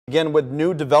Again, with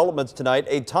new developments tonight,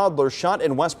 a toddler shot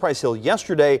in West Price Hill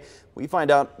yesterday, we find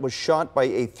out was shot by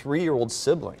a 3-year-old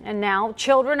sibling. And now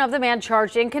children of the man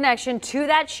charged in connection to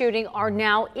that shooting are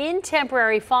now in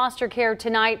temporary foster care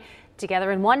tonight,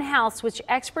 together in one house, which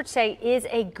experts say is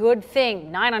a good thing.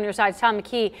 9 on your side's Tom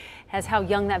McKee has how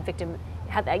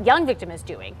that young victim is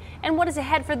doing and what is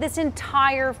ahead for this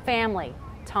entire family.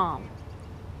 Tom.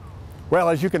 Well,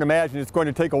 as you can imagine, it's going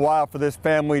to take a while for this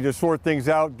family to sort things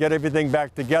out, get everything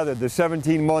back together. The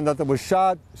 17-month-old that was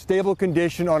shot, stable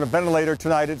condition on a ventilator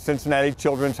tonight at Cincinnati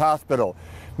Children's Hospital.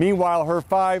 Meanwhile, her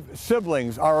 5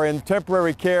 siblings are in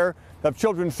temporary care of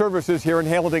Children's Services here in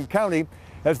Hamilton County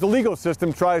as the legal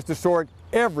system tries to sort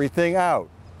everything out.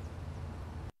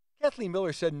 Kathleen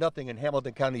Miller said nothing in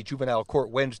Hamilton County Juvenile Court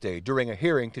Wednesday during a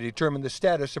hearing to determine the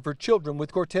status of her children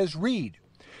with Cortez Reed.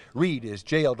 Reed is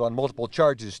jailed on multiple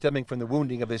charges stemming from the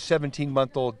wounding of his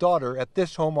 17-month-old daughter at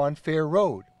this home on Fair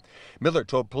Road. Miller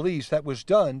told police that was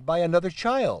done by another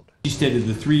child. She stated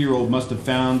the 3-year-old must have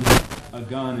found a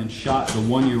gun and shot the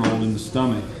 1-year-old in the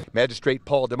stomach. Magistrate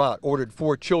Paul DeMott ordered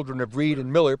 4 children of Reed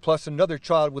and Miller plus another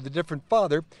child with a different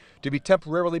father to be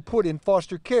temporarily put in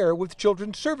foster care with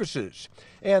Children's Services,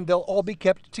 and they'll all be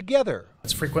kept together.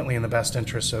 It's frequently in the best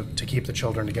interest to keep the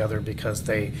children together because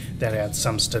that adds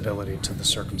some stability to the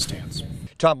circumstance.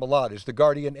 Tom Millott is the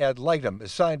guardian ad litem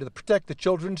assigned to protect the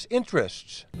children's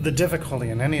interests. The difficulty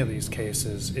in any of these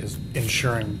cases is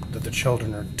ensuring that the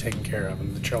children are taken care of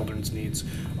and the children's needs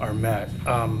are met.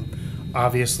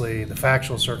 Obviously, the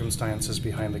factual circumstances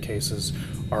behind the cases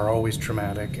are always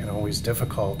traumatic and always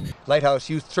difficult. Lighthouse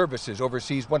Youth Services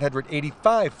oversees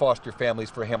 185 foster families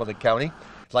for Hamilton County.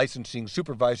 Licensing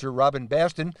supervisor Robin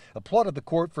Baston applauded the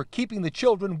court for keeping the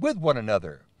children with one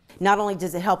another. Not only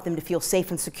does it help them to feel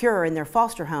safe and secure in their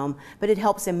foster home, but it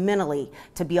helps them mentally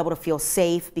to be able to feel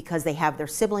safe because they have their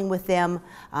sibling with them.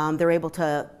 They're able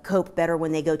to cope better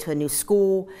when they go to a new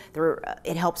school.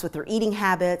 It helps with their eating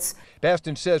habits.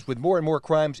 Baston says with more and more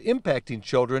crimes impacting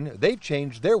children, they've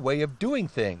changed their way of doing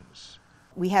things.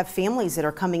 We have families that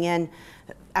are coming in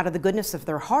out of the goodness of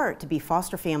their heart to be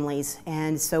foster families,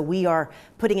 and so we are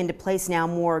putting into place now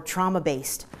more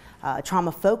trauma-based,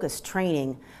 trauma-focused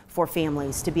training for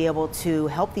families to be able to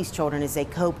help these children as they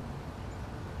cope.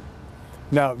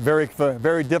 Now,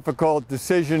 very difficult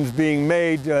decisions being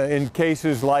made in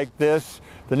cases like this.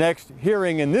 The next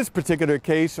hearing in this particular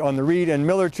case on the Reed and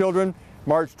Miller children,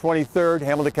 March 23rd,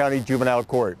 Hamilton County Juvenile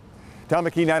Court. Tom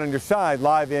McKee, 9 on your side,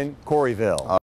 live in Corryville.